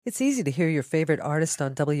It's easy to hear your favorite artist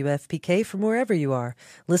on WFPK from wherever you are.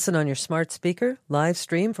 Listen on your smart speaker, live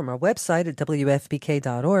stream from our website at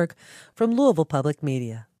WFPK.org from Louisville Public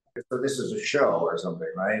Media. So this is a show or something,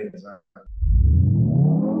 right?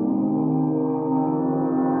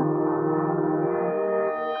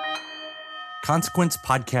 Consequence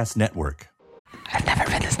Podcast Network. I've never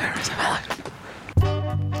been this nervous in my life.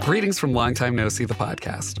 Greetings from Long Time No See, the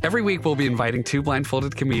podcast. Every week, we'll be inviting two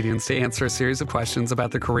blindfolded comedians to answer a series of questions about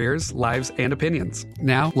their careers, lives, and opinions.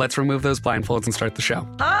 Now, let's remove those blindfolds and start the show.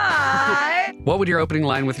 Hi! What would your opening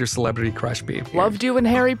line with your celebrity crush be? Loved you in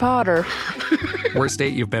Harry Potter. Worst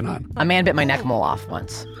date you've been on? A man bit my neck mole off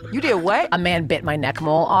once. You did what? A man bit my neck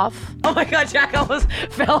mole off. Oh my God, Jack almost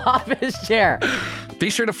fell off his chair. Be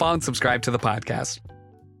sure to follow and subscribe to the podcast.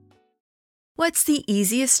 What's the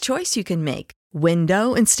easiest choice you can make?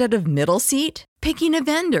 Window instead of middle seat? Picking a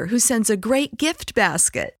vendor who sends a great gift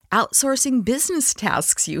basket? Outsourcing business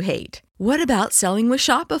tasks you hate? What about selling with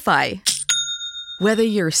Shopify? Whether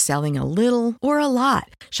you're selling a little or a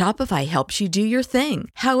lot, Shopify helps you do your thing,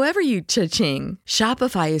 however you cha-ching.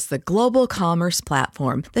 Shopify is the global commerce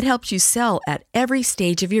platform that helps you sell at every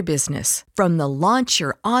stage of your business. From the launch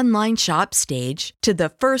your online shop stage to the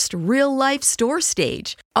first real-life store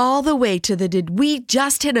stage, all the way to the did we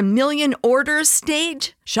just hit 1 million orders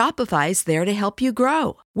stage. Shopify's there to help you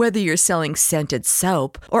grow. Whether you're selling scented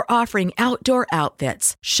soap or offering outdoor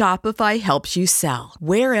outfits, Shopify helps you sell.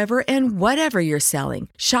 Wherever and whatever you're selling,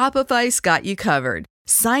 Shopify's got you covered.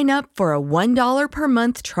 Sign up for a $1 per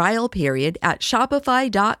month trial period at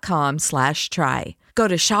shopify.com/try. Go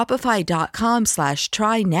to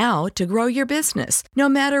shopify.com/try now to grow your business, no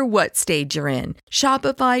matter what stage you're in.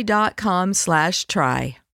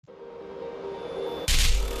 Shopify.com/try.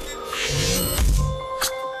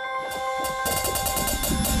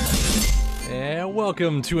 And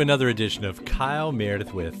welcome to another edition of Kyle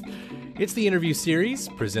Meredith With. It's the interview series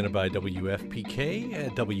presented by WFPK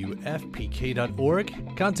at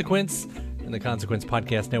WFPK.org, Consequence, and the Consequence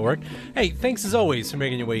Podcast Network. Hey, thanks as always for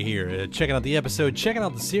making your way here, checking out the episode, checking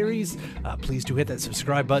out the series. Please do hit that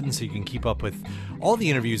subscribe button so you can keep up with all the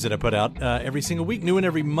interviews that I put out every single week. New one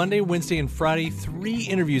every Monday, Wednesday, and Friday. 3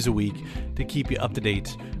 interviews a week to keep you up to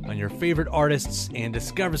date on your favorite artists and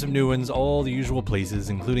discover some new ones, all the usual places,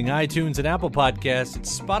 including iTunes and Apple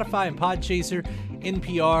Podcasts, Spotify and Podchaser,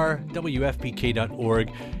 NPR,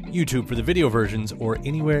 WFPK.org, YouTube for the video versions, or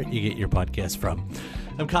anywhere you get your podcasts from.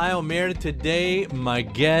 I'm Kyle Meredith. Today, my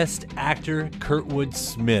guest, actor Kurtwood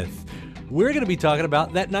Smith. We're going to be talking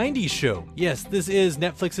about That 90s Show. Yes, this is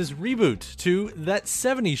Netflix's reboot to That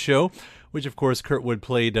 70s Show, which, of course, Kurtwood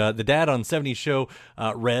played the dad on 70s Show,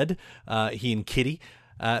 Red, he and Kitty.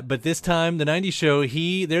 But this time, the 90s Show,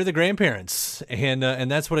 they're the grandparents, and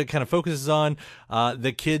that's what it kind of focuses on,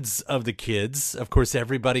 the kids of the kids. Of course,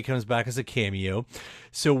 everybody comes back as a cameo.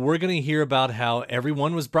 So we're going to hear about how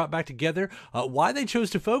everyone was brought back together, why they chose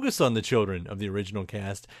to focus on the children of the original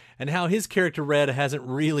cast, and how his character Red hasn't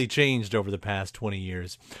really changed over the past 20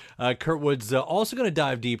 years. Kurtwood's also going to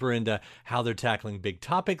dive deeper into how they're tackling big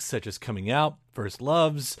topics such as coming out, first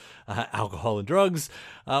loves, alcohol and drugs,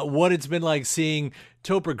 what it's been like seeing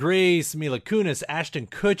Topher Grace, Mila Kunis, Ashton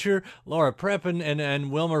Kutcher, Laura Prepon,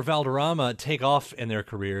 and Wilmer Valderrama take off in their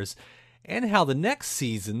careers, and how the next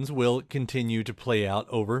seasons will continue to play out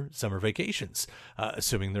over summer vacations,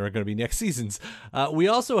 assuming there are going to be next seasons. We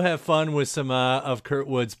also have fun with some of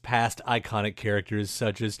Kurtwood's past iconic characters,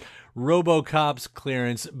 such as RoboCop's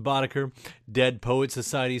Clarence Boddicker, Dead Poets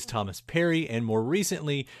Society's Thomas Perry, and more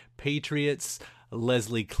recently, Patriots'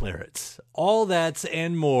 Leslie Clarence. All that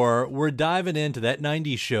and more, we're diving into That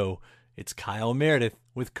 90s Show. It's Kyle Meredith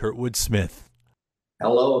with Kurtwood Smith.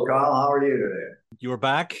 Hello, Kyle. How are you today? You're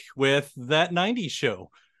back with That 90s Show.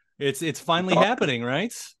 It's finally happening,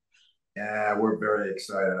 right? Yeah, we're very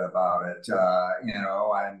excited about it. We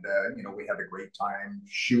had a great time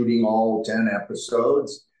shooting all 10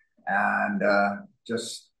 episodes, and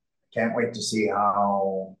just can't wait to see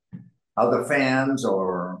how the fans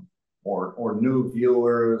or new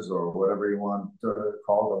viewers or whatever you want to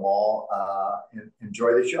call them all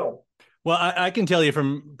enjoy the show. Well, I can tell you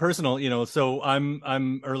from personal, so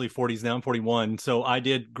I'm early 40s now, I'm 41. So I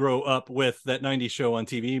did grow up with That 90s Show on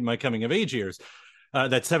TV, my coming of age years,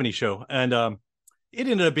 that 70s show. And it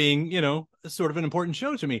ended up being, sort of an important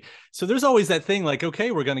show to me. So there's always that thing like,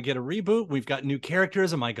 okay, we're going to get a reboot. We've got new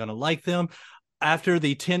characters. Am I going to like them? After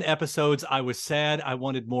the 10 episodes, I was sad. I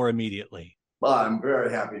wanted more immediately. Well, I'm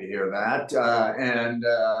very happy to hear that. And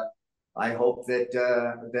I hope that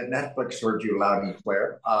Netflix heard you loud and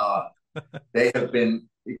clear. They have been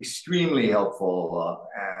extremely helpful,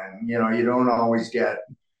 and you don't always get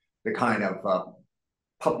the kind of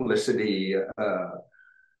publicity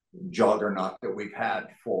juggernaut that we've had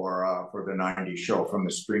for the 90s show from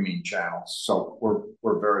the streaming channels. So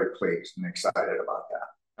we're very pleased and excited about that.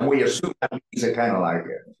 And we assume that means they kind of like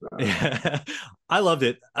it. So. Yeah, I loved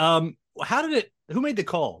it. Who made the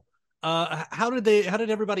call? How did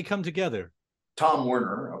everybody come together? Tom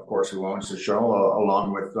Werner, of course, who owns the show,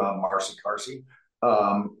 along with Marcy Carsey,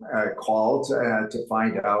 called to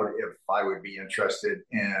find out if I would be interested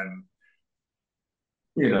in,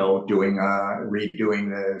 redoing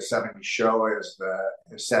the 70s show as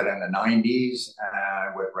set in the 90s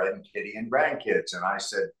with Red and Kitty and grandkids. And I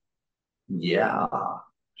said, yeah,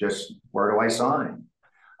 just where do I sign?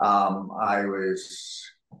 I was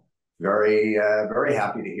very, very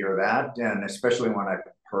happy to hear that. And especially when I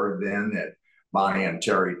heard then that Bonnie and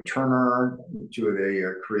Terry Turner, two of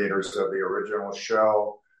the creators of the original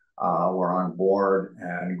show, were on board.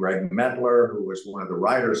 And Greg Medler, who was one of the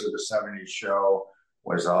writers of the 70s show,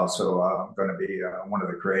 was also going to be one of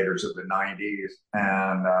the creators of the 90s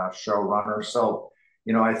and showrunner. So,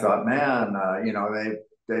 I thought, man,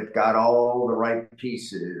 they've got all the right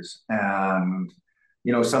pieces. And,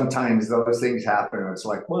 sometimes those things happen. It's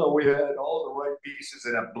like, well, we had all the right pieces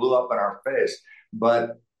and it blew up in our face.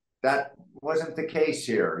 But that wasn't the case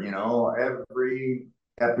here. Every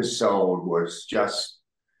episode was just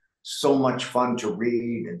so much fun to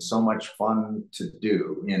read and so much fun to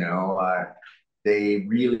do. They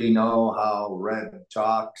really know how Red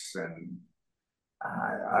talks, and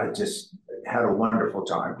I just had a wonderful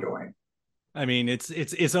time doing. I mean,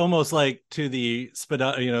 it's almost like to the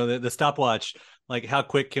stopwatch. Like, how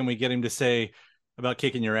quick can we get him to say about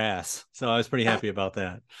kicking your ass? So I was pretty happy about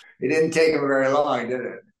that. It didn't take him very long, did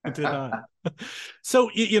it? It did not. So,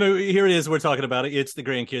 here it is. We're talking about it. It's the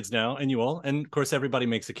grandkids now, and you all, and of course, everybody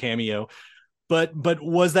makes a cameo. But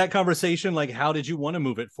was that conversation like, how did you want to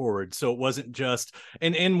move it forward? So it wasn't just,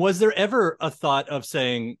 and was there ever a thought of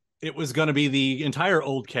saying it was going to be the entire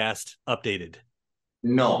old cast updated?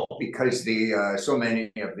 No, because so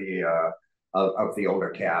many of the older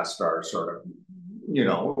cast are sort of,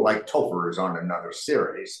 like Topher is on another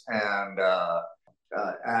series, and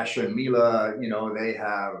Ash and Mila, they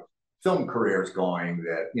have film careers going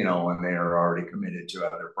that, and they are already committed to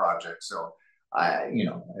other projects. So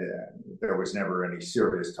there was never any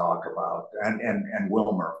serious talk about, and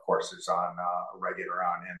Wilmer, of course, is on regular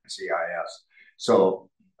on NCIS. So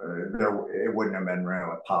it wouldn't have been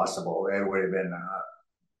really possible. It would have been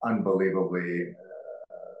unbelievably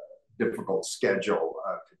difficult schedule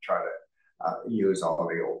to try to use all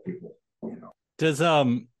the old people. Does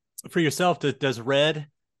for yourself, does Red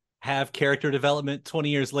have character development 20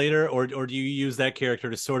 years later, or do you use that character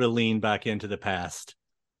to sort of lean back into the past?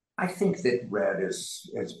 I think that Red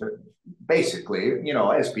is basically,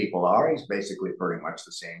 as people are, he's basically pretty much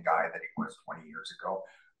the same guy that he was 20 years ago.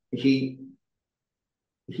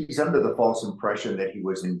 He's under the false impression that he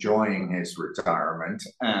was enjoying his retirement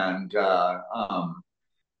and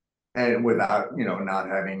without, not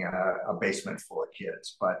having a basement full of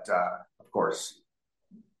kids. But of course,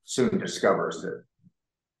 soon discovers that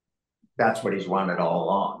that's what he's wanted all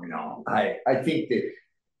along. I think that.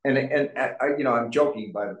 And I'm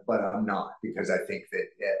joking, but I'm not, because I think that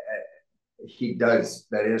he does.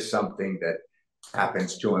 That is something that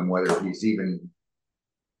happens to him, whether he's even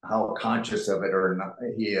how conscious of it or not.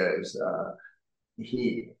 He is.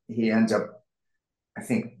 He ends up. I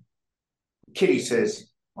think Kitty says,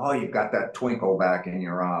 "Oh, you've got that twinkle back in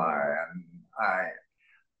your eye,"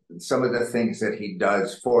 and some of the things that he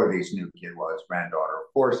does for these new kid, well, his granddaughter,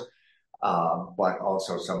 of course. But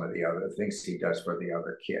also some of the other things he does for the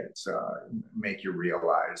other kids make you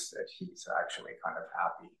realize that he's actually kind of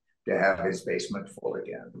happy to have his basement full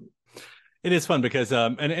again. It is fun because,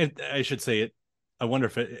 I should say it, I wonder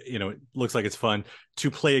if it, it looks like it's fun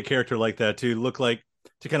to play a character like that, to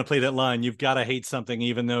kind of play that line. You've got to hate something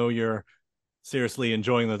even though you're seriously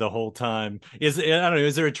enjoying it the whole time. I don't know,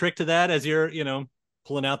 is there a trick to that as you're,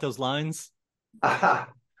 pulling out those lines?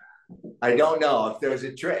 I don't know if there's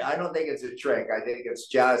a trick. I don't think it's a trick. I think it's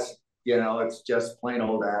just, it's just plain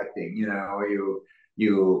old acting. You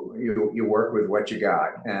work with what you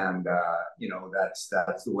got, and that's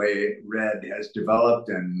the way Red has developed.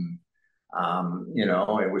 And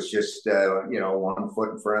it was just 1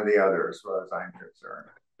 foot in front of the other, as far as I'm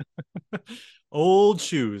concerned. Old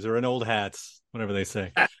shoes or an old hats, whatever they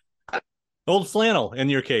say. Old flannel, in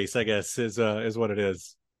your case, I guess, is what it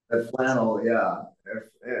is. That flannel, yeah.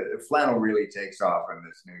 Flannel really takes off in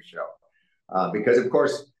this new show because, of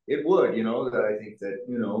course, it would. That I think that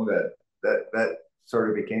that sort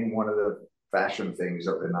of became one of the fashion things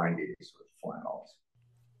of the 90s with flannels.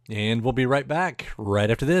 And we'll be right back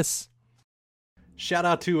right after this. Shout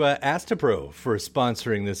out to Astapro for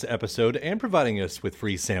sponsoring this episode and providing us with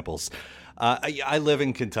free samples. I live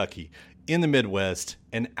in Kentucky, in the Midwest,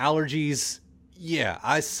 and allergies, yeah,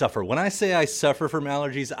 I suffer. When I say I suffer from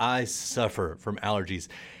allergies, I suffer from allergies.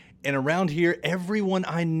 And around here, everyone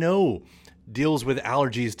I know deals with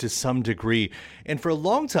allergies to some degree. And for a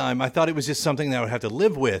long time, I thought it was just something that I would have to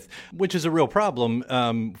live with, which is a real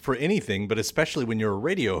problem for anything, but especially when you're a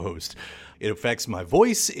radio host. It affects my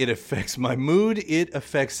voice, it affects my mood, it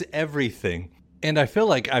affects everything. And I feel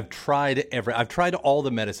like I've tried all the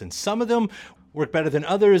medicines. Some of them work better than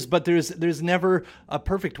others, but there's never a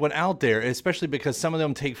perfect one out there, especially because some of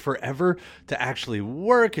them take forever to actually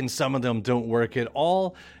work and some of them don't work at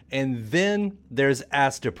all. And then there's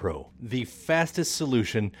Astapro, the fastest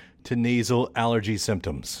solution to nasal allergy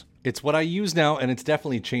symptoms. It's what I use now, and it's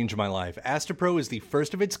definitely changed my life. Astapro is the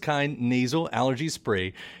first of its kind nasal allergy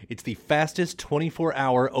spray. It's the fastest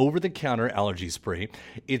 24-hour over-the-counter allergy spray.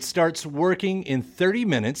 It starts working in 30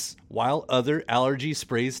 minutes, while other allergy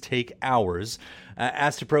sprays take hours.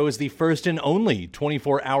 Astapro is the first and only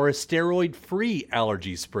 24-hour steroid-free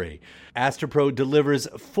allergy spray. Astapro delivers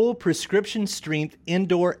full prescription-strength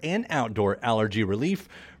indoor and outdoor allergy relief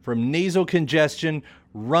from nasal congestion,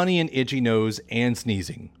 runny and itchy nose, and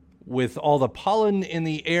sneezing. With all the pollen in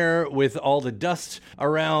the air, with all the dust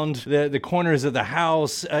around the corners of the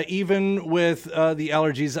house, even with the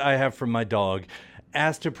allergies I have from my dog,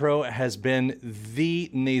 Astapro has been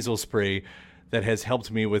the nasal spray that has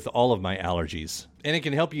helped me with all of my allergies. And it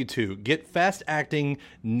can help you too. Get fast-acting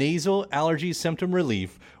nasal allergy symptom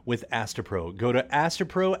relief with Astapro. Go to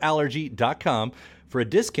astaproallergy.com for a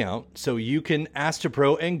discount so you can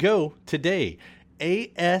Astapro and go today.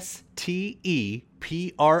 ASTEPRO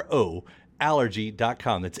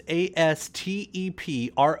allergy.com. That's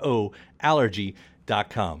ASTEPRO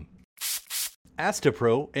allergy.com.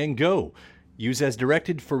 Astapro and go. Use as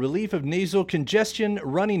directed for relief of nasal congestion,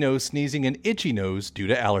 runny nose, sneezing, and itchy nose due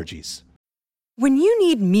to allergies. When you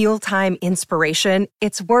need mealtime inspiration,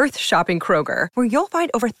 it's worth shopping Kroger, where you'll find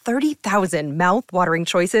over 30,000 mouth-watering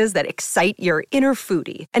choices that excite your inner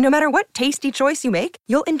foodie. And no matter what tasty choice you make,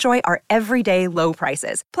 you'll enjoy our everyday low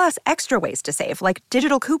prices, plus extra ways to save, like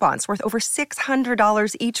digital coupons worth over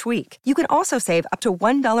 $600 each week. You can also save up to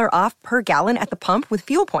 $1 off per gallon at the pump with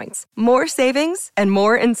fuel points. More savings and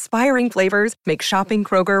more inspiring flavors make shopping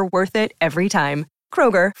Kroger worth it every time.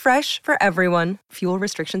 Kroger, fresh for everyone. Fuel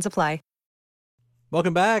restrictions apply.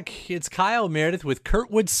 Welcome back. It's Kyle Meredith with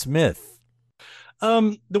Kurtwood Smith.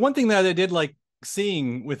 The one thing that I did like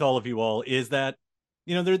seeing with all of you all is that,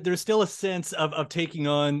 you know, there's still a sense of taking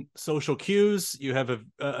on social cues. You have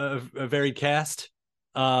a varied cast.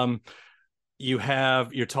 You're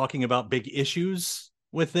talking about big issues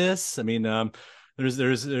with this. I mean,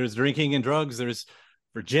 there's drinking and drugs. There's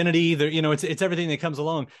virginity. There, you know, it's everything that comes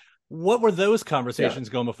along. What were those conversations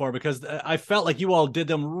going before? Because I felt like you all did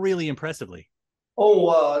them really impressively.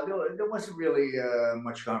 There wasn't really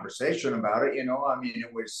much conversation about it. You know, I mean,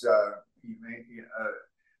 it was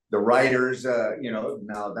the writers. You know,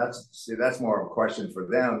 now that's more of a question for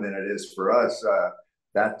them than it is for us.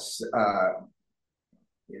 That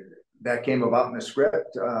came about in the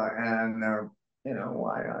script, and you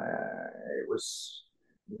know, it was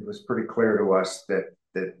pretty clear to us that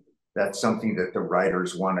that's something that the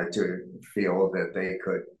writers wanted to feel that they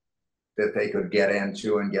could get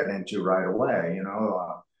into right away. You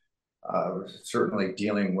know, certainly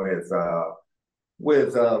dealing with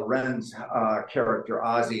Ren's character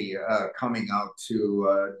Ozzy coming out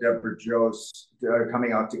to Deborah Joe's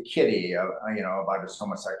coming out to Kitty, you know, about his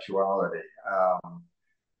homosexuality.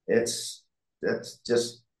 It's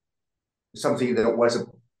just something that wasn't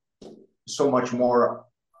so much more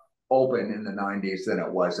open in the 90s than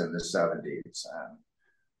it was in the 70s.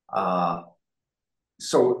 And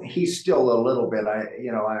so he's still a little bit, I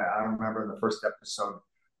remember in the first episode,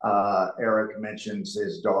 Eric mentions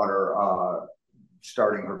his daughter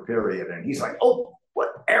starting her period, and he's like, "Oh,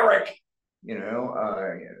 what, Eric?" You know,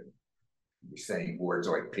 he's saying words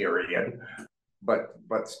like "period," but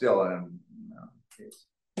still,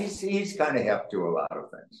 he's kind of hep to a lot of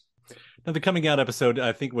things. Now, the coming out episode,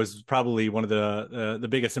 I think, was probably one of the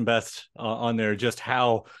biggest and best on there. Just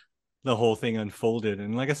how the whole thing unfolded,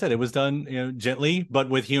 and like I said, it was done, you know, gently but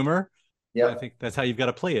with humor. Yeah, I think that's how you've got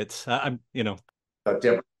to play it. Deborah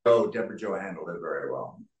Joe handled it very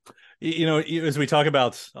well. You know, as we talk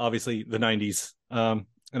about obviously the 90s, and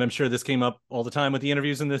I'm sure this came up all the time with the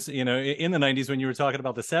interviews in this, you know, in the 90s when you were talking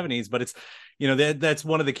about the 70s, but it's, you know, that's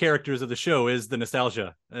one of the characters of the show is the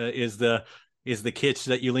nostalgia, is the kitsch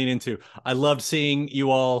that you lean into. I loved seeing you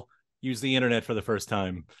all use the internet for the first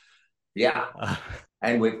time. Yeah.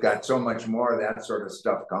 and we've got so much more of that sort of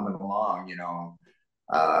stuff coming along,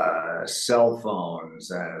 cell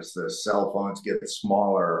phones, as the cell phones get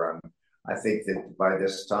smaller. And I think that by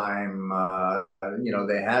this time,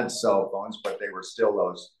 they had cell phones, but they were still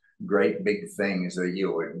those great big things that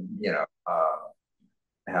you would,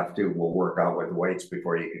 have to work out with weights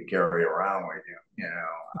before you could carry around with you,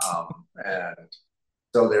 and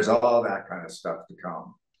so there's all that kind of stuff to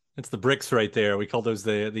come. It's the bricks right there. We called those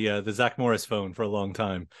the Zach Morris phone for a long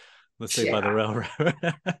time. Let's say by the railroad.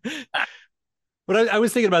 But I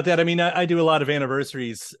was thinking about that. I mean, I do a lot of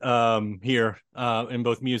anniversaries here in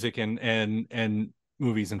both music and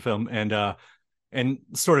movies and film, and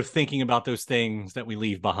sort of thinking about those things that we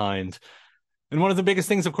leave behind. And one of the biggest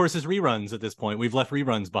things, of course, is reruns at this point. We've left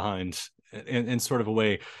reruns behind in sort of a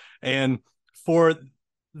way. And for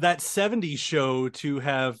that 70s show to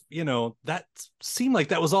have, that seemed like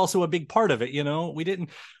that was also a big part of it, we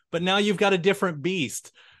didn't, but now you've got a different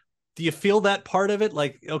beast. Do you feel that part of it?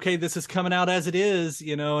 Like, okay, this is coming out as it is,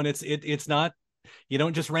 and it's not, you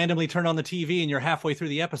don't just randomly turn on the TV and you're halfway through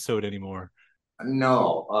the episode anymore.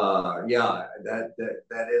 No,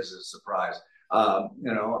 that is a surprise. I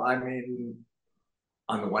mean,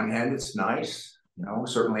 on the one hand, it's nice.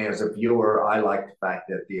 Certainly as a viewer, I like the fact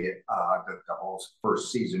that the whole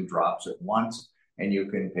first season drops at once, and you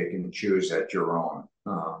can pick and choose at your own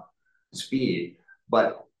speed.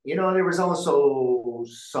 But there was also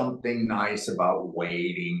something nice about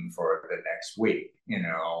waiting for the next week.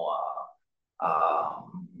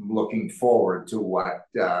 Looking forward to what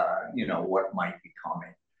might be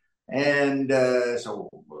coming, and so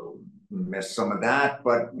we'll miss some of that.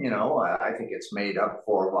 But I think it's made up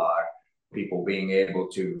for by people being able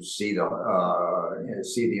to see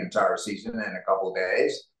the entire season in a couple of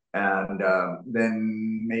days, and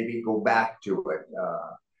then maybe go back to it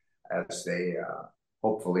as they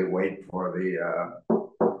hopefully wait for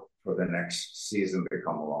the next season to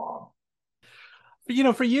come along.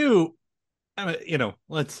 For you,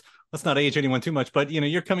 let's not age anyone too much, but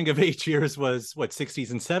your coming of age years was what,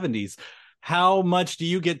 60s and 70s. How much do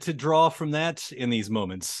you get to draw from that in these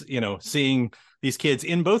moments? Seeing these kids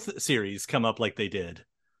in both series come up like they did.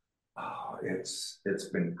 Oh, it's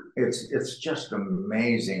just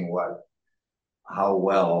amazing how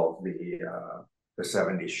well the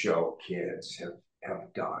 70s show kids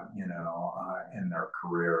have done, in their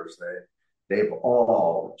careers. They've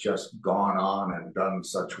all just gone on and done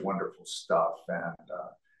such wonderful stuff,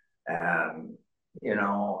 and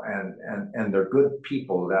they're good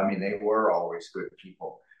people. I mean, they were always good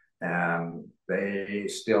people, and they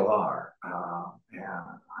still are.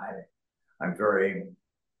 And I'm very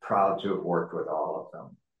proud to have worked with all of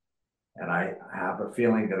them. And I have a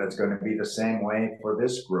feeling that it's going to be the same way for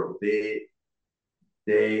this group. They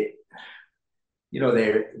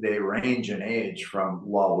range in age from,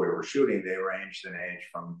 while we were shooting, they ranged in age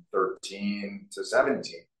from 13 to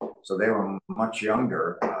 17. So they were much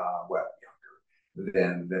younger, younger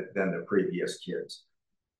than the previous kids.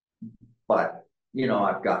 But,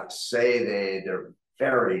 I've got to say they're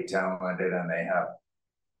very talented, and they have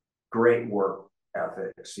great work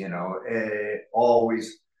ethics. They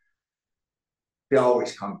always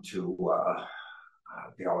come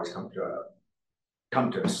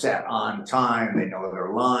to the set on time. They know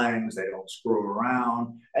their lines. They don't screw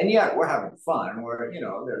around, and yet we're having fun.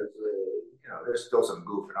 There's still some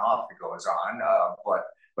goofing off that goes on, but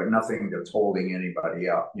nothing that's holding anybody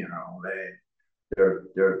up.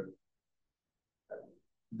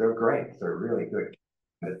 They're great. They're really good.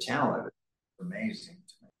 The talent is amazing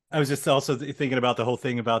to me. I was just also thinking about the whole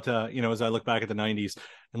thing about as I look back at the 90s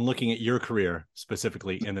and looking at your career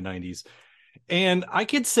specifically in the 90s. And I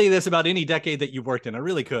could say this about any decade that you've worked in. I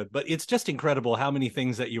really could, but it's just incredible how many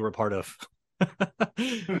things that you were part of.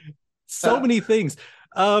 So many things.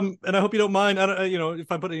 And I hope you don't mind, I don't,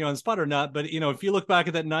 if I'm putting you on the spot or not, but if you look back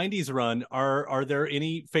at that 90s run, are there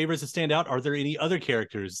any favorites that stand out? Are there any other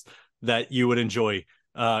characters that you would enjoy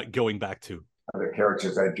going back to? Other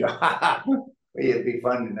characters it'd be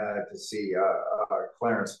fun to see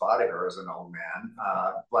Clarence Bodiger as an old man.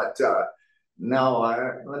 But no,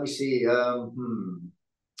 let me see.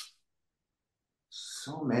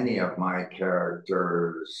 So many of my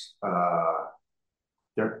characters,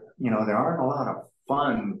 there aren't a lot of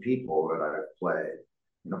fun people that I've played.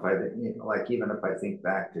 Even if I think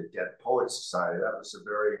back to Dead Poets Society,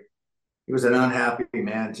 he was an unhappy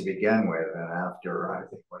man to begin with, and after I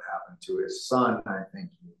think what happened to his son, I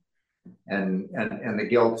think and the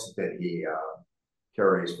guilt that he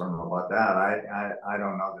carries from about that, I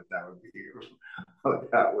don't know that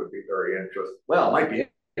would be very interesting. Well, it might be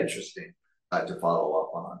interesting to follow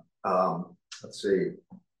up on. Let's see.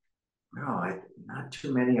 no, not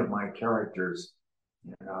too many of my characters,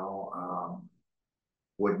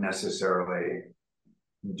 would necessarily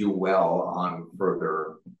do well on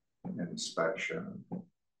further inspection.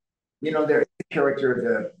 There's a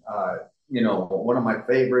character that, one of my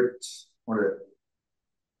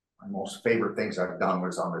most favorite things I've done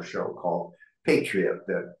was on a show called Patriot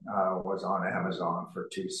that was on Amazon for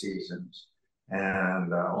 2 seasons,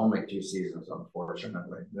 and only 2 seasons,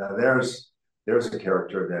 unfortunately. Now, there's a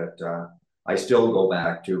character that I still go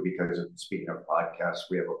back to because, speaking of podcasts,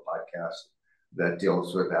 we have a podcast that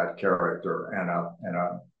deals with that character and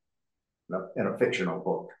a fictional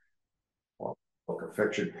book, well, book of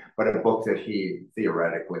fiction, but a book that he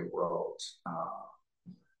theoretically wrote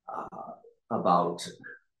about.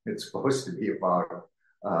 It's supposed to be about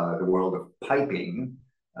the world of piping,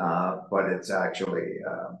 but it's actually,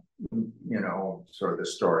 sort of the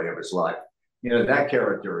story of his life. That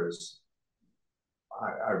character is,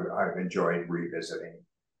 I've enjoyed revisiting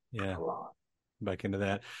a lot. Back into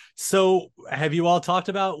that. So have you all talked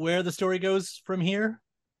about where the story goes from here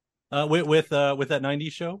with that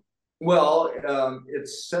 90s show? Well,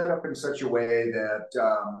 it's set up in such a way that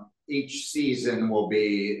each season will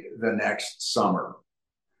be the next summer.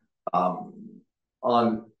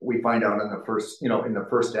 We find out in the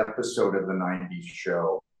first episode of the 90s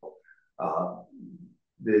show,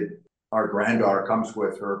 our granddaughter comes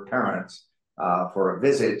with her parents for a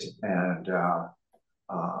visit, and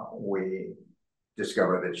we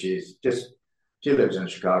discover that she lives in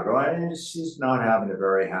Chicago, and she's not having a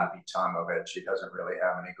very happy time of it. She doesn't really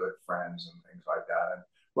have any good friends and things like that. And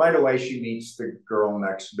right away she meets the girl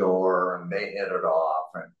next door, and they hit it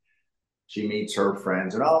off, and she meets her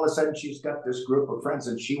friends, and all of a sudden she's got this group of friends,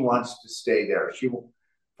 and she wants to stay there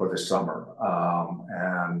for the summer.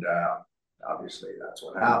 And obviously that's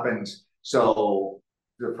what happens. So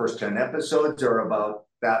the first 10 episodes are about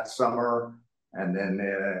that summer, and then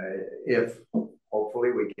if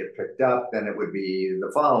hopefully we get picked up, then it would be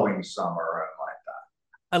the following summer and like that.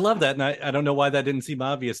 I love that, and I don't know why that didn't seem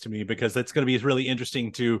obvious to me, because that's going to be really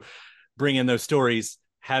interesting to bring in those stories,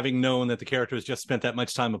 having known that the characters just spent that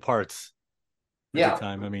much time apart. Yeah.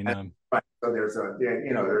 Time. I mean, right. So there's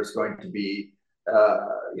going to be,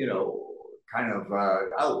 kind of,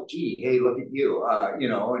 oh, gee, hey, look at you,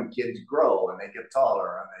 and kids grow and they get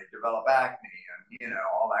taller and they develop acne and,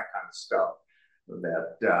 all that kind of stuff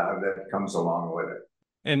that comes along with it.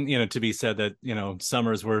 And, to be said that,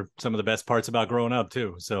 summers were some of the best parts about growing up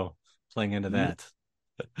too. So playing into that.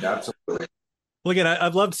 Absolutely. Well, again,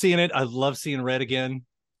 I've loved seeing it. I love seeing Red again.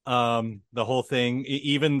 The whole thing,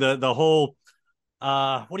 even the whole,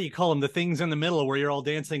 what do you call them? The things in the middle where you're all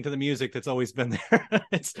dancing to the music that's always been there.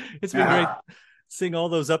 It's been great seeing all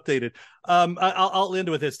those updated. I'll end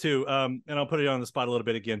with this too. And I'll put it on the spot a little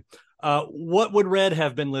bit again. What would Red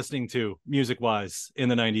have been listening to music wise in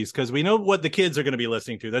the 90s? Because we know what the kids are going to be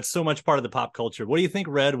listening to. That's so much part of the pop culture. What do you think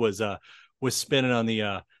Red was spinning on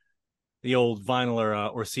the old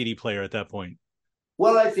vinyl or CD player at that point?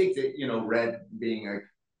 Well, I think that, Red being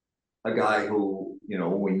a guy who,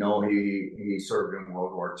 we know he served in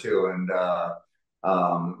World War II. And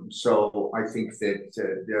so I think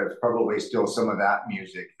that there's probably still some of that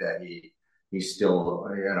music that he still,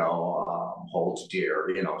 holds dear,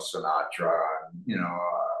 Sinatra,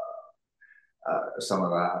 some of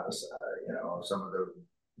that, some of the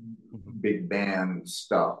big band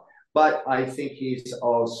stuff. But I think he's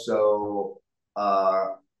also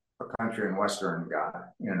a country and Western guy,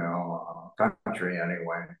 country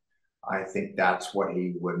anyway. I think that's what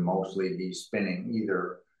he would mostly be spinning,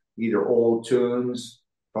 either old tunes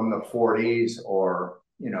from the 40s or,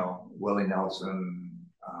 Willie Nelson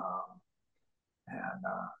and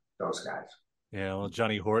those guys. Yeah, well,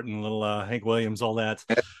 Johnny Horton, little Hank Williams, all that.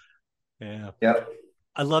 Yeah. Yep.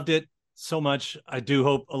 I loved it so much. I do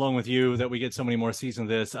hope, along with you, that we get so many more seasons of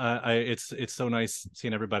this. It's so nice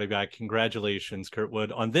seeing everybody back. Congratulations,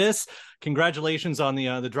 Kurtwood, on this. Congratulations on the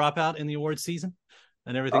Dropout in the awards season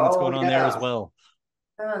and everything that's going on there as well.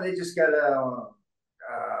 They just got a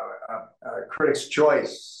Critics'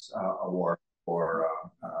 Choice Award for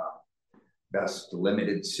Best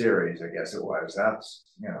Limited Series, I guess it was. That's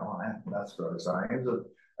that's what it's on. It was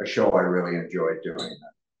a show I really enjoyed doing.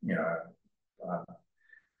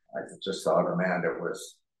 I just thought Amanda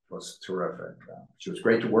was terrific. She was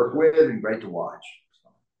great to work with and great to watch. So.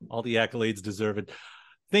 All the accolades deserved.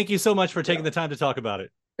 Thank you so much for taking the time to talk about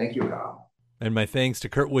it. Thank you, Kyle. And my thanks to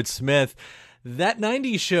Kurtwood Smith. That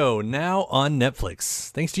 90s Show, now on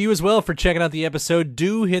Netflix. Thanks to you as well for checking out the episode.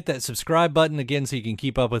 Do hit that subscribe button again so you can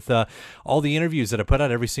keep up with all the interviews that I put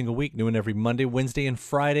out every single week, new and every Monday, Wednesday, and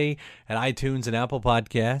Friday at iTunes and Apple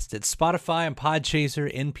Podcasts, at Spotify and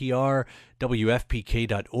Podchaser, NPR,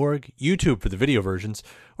 WFPK.org, YouTube for the video versions,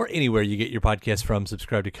 or anywhere you get your podcast from.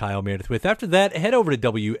 Subscribe to Kyle Meredith With. After that, head over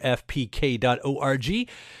to WFPK.org.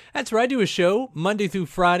 That's where I do a show Monday through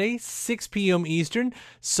Friday, 6 p.m. Eastern.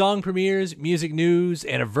 Song premieres, music news,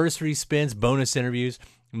 anniversary spins, bonus interviews.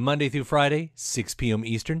 Monday through Friday, 6 p.m.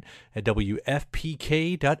 Eastern at WFPK.org.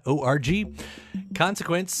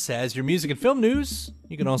 Consequence has your music and film news.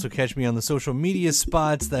 You can also catch me on the social media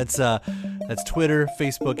spots. That's Twitter,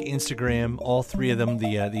 Facebook, Instagram, all three of them.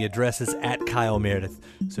 The address is at Kyle Meredith.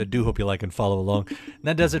 So I do hope you like and follow along. And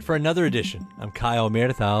that does it for another edition. I'm Kyle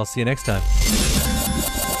Meredith. I'll see you next time.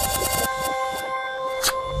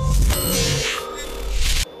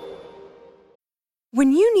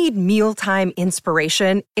 When you need mealtime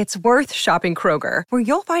inspiration, it's worth shopping Kroger, where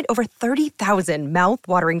you'll find over 30,000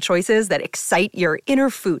 mouth-watering choices that excite your inner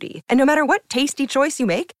foodie. And no matter what tasty choice you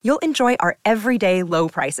make, you'll enjoy our everyday low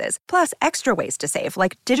prices, plus extra ways to save,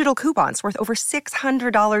 like digital coupons worth over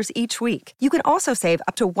 $600 each week. You can also save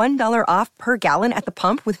up to $1 off per gallon at the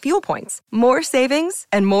pump with fuel points. More savings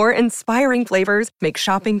and more inspiring flavors make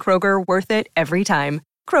shopping Kroger worth it every time.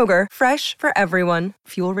 Kroger, fresh for everyone.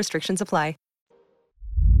 Fuel restrictions apply.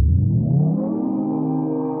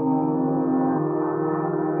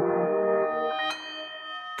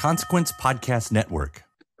 Consequence Podcast Network.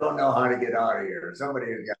 Don't know how to get out of here. Somebody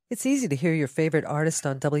has got. It's easy to hear your favorite artist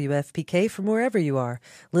on WFPK from wherever you are.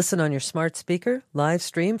 Listen on your smart speaker, live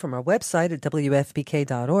stream from our website at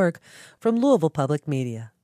WFPK.org, from Louisville Public Media.